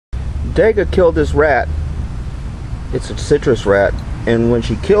Dega killed this rat. It's a citrus rat, and when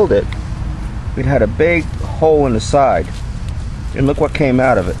she killed it, it had a big hole in the side, and look what came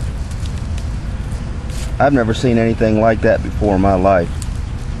out of it. I've never seen anything like that before in my life.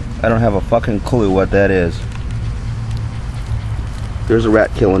 I don't have a fucking clue what that is. There's a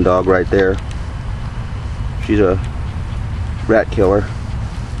rat killing dog right there. She's a rat killer.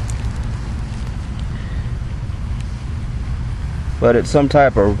 But it's some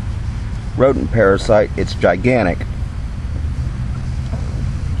type of rodent parasite. It's gigantic.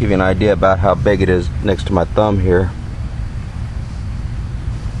 Give you an idea about how big it is next to my thumb here.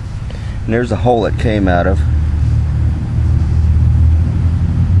 And there's a hole it came out of.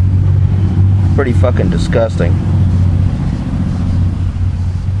 Pretty fucking disgusting.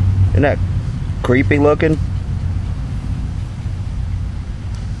 Isn't that creepy looking?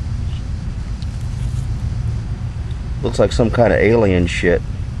 Looks like some kind of alien shit.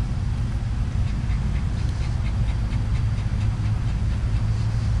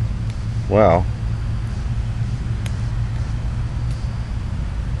 Wow.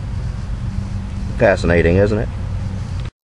 Fascinating, isn't it?